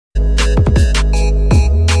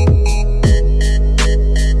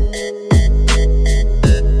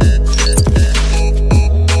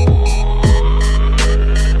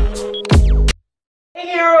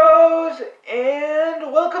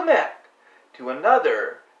to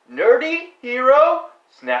another Nerdy Hero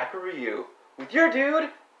Snack Review with your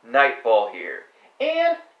dude, Nightfall here.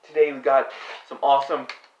 And today we got some awesome,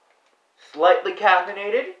 slightly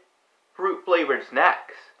caffeinated, fruit-flavored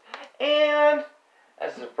snacks. And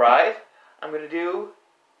as a surprise, I'm going to do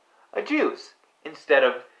a juice instead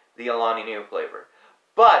of the Alani Nu flavor.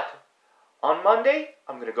 But on Monday,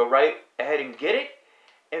 I'm going to go right ahead and get it,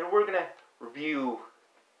 and we're going to review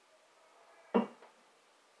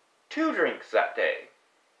 2 drinks that day.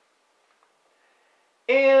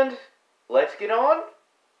 And let's get on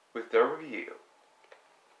with the review.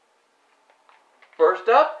 First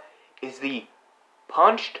up is the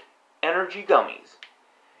Punched Energy Gummies.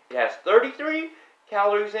 It has 33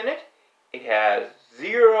 calories in it. It has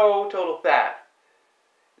 0 total fat,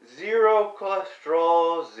 0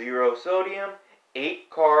 cholesterol, 0 sodium, 8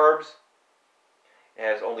 carbs. It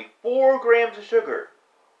has only 4 grams of sugar,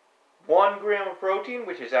 1 gram of protein,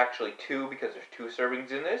 which is actually 2 because there's 2 servings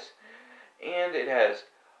in this. And it has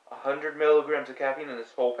 100 milligrams of caffeine in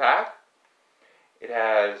this whole pack. It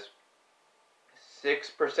has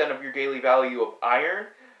 6% of your daily value of iron,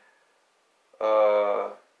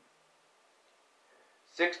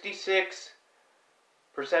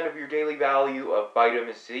 66% of your daily value of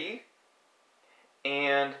vitamin C,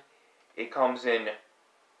 and it comes in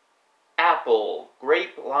apple,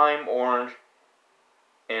 grape, lime, orange,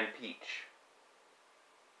 and peach.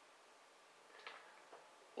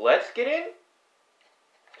 Let's get in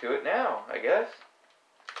to it now, I guess.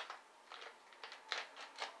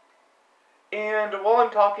 And while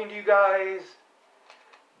I'm talking to you guys,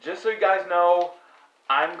 just so you guys know,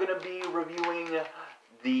 I'm going to be reviewing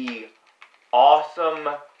the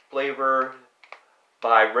awesome flavor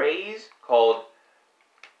by Ray's called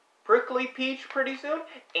Prickly Peach pretty soon.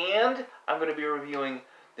 And I'm going to be reviewing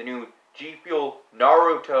the new G Fuel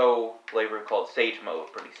Naruto flavor called Sage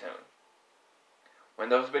Mode pretty soon. When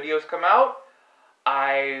those videos come out,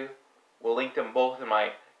 I will link them both in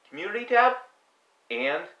my community tab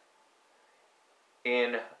and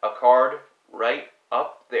in a card right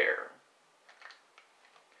up there.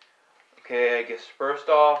 Okay, I guess first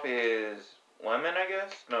off is lemon, I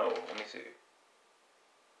guess? No, let me see.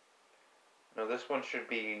 No, this one should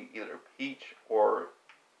be either peach or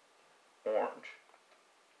orange.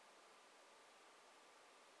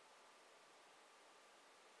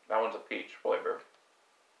 That one's a peach flavor.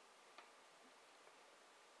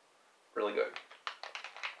 Really good.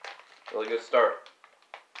 Really good start.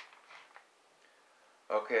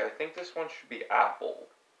 Okay, I think this one should be apple.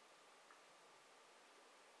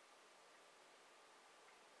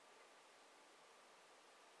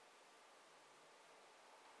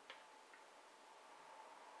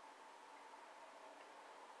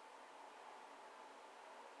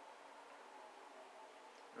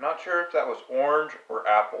 I'm not sure if that was orange or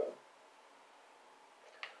apple,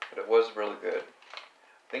 but it was really good.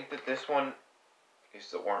 I think that this one is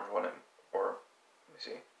the orange one, or let me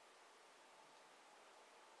see.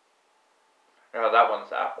 No, that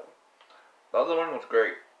one's apple. The other one was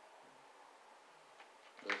great.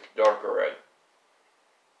 This is darker red.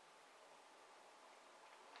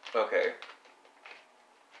 Okay.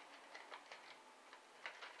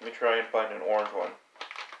 Let me try and find an orange one.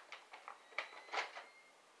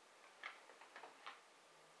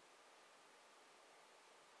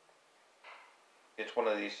 It's one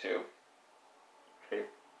of these two. Okay.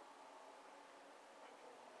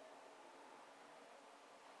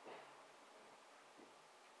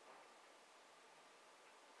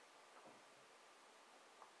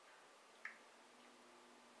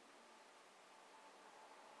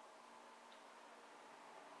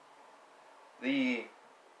 The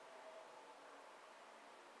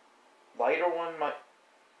lighter one might,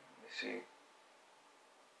 let me see.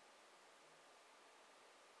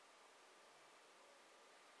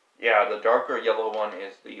 Yeah, the darker yellow one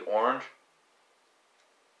is the orange.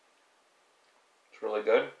 It's really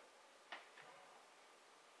good.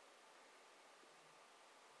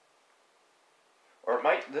 Or it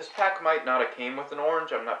might, this pack might not have came with an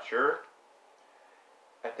orange, I'm not sure.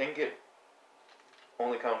 I think it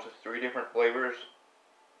only comes with 3 different flavors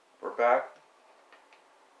per pack.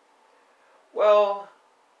 Well,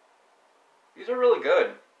 these are really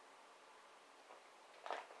good.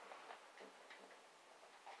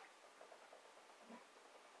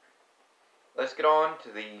 Let's get on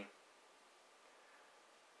to the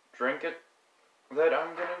drink that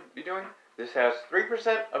I'm going to be doing. This has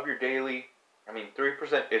 3% of your daily,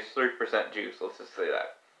 3% is 3% juice, let's just say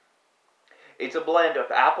that. It's a blend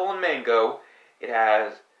of apple and mango. It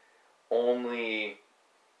has only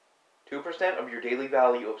 2% of your daily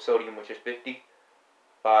value of sodium, which is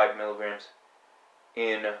 55 milligrams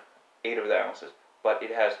in 8 of the ounces. But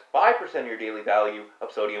it has 5% of your daily value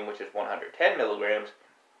of sodium, which is 110 milligrams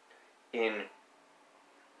in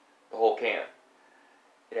the whole can.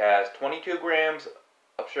 It has 22 grams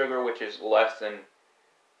of sugar, which is less than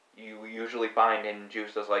you usually find in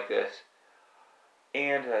juices like this.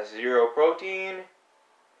 And it has 0 protein.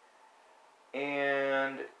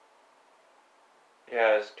 And it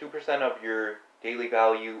has 2% of your daily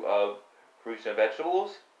value of fruits and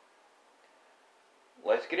vegetables.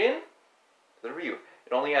 Let's get in to the review.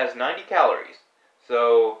 It only has 90 calories.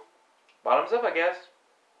 So, bottoms up, I guess.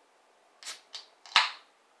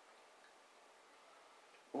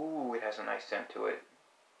 Ooh, it has a nice scent to it.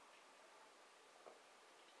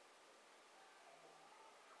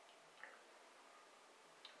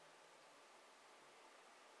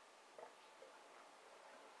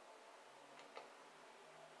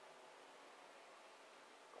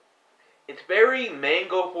 It's very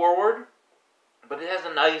mango forward, but it has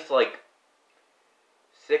a nice like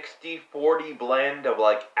 60-40 blend of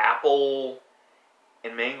like apple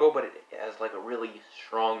and mango, but it has like a really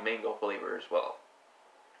strong mango flavor as well.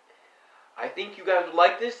 I think you guys would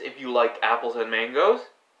like this if you like apples and mangoes.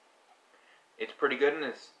 It's pretty good and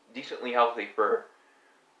it's decently healthy for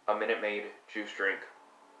a Minute Maid juice drink.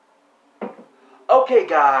 Okay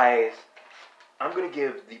guys, I'm going to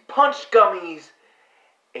give the Punch Gummies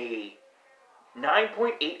a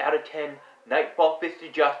 9.8 out of 10 Nightfall Fist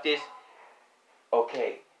of Justice.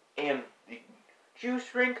 Okay, and the juice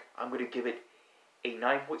drink, I'm going to give it a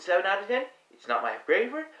 9.7 out of 10. It's not my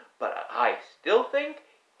favorite, but I still think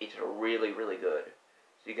it's really, really good.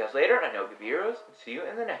 See you guys later. I know, give heroes. See you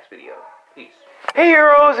in the next video. Peace. Hey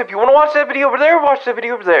heroes, if you want to watch that video over there, watch that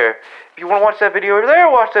video over there. If you want to watch that video over there,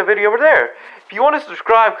 watch that video over there. If you want to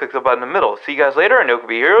subscribe, click the button in the middle. See you guys later. I know, give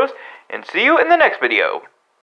heroes, and see you in the next video.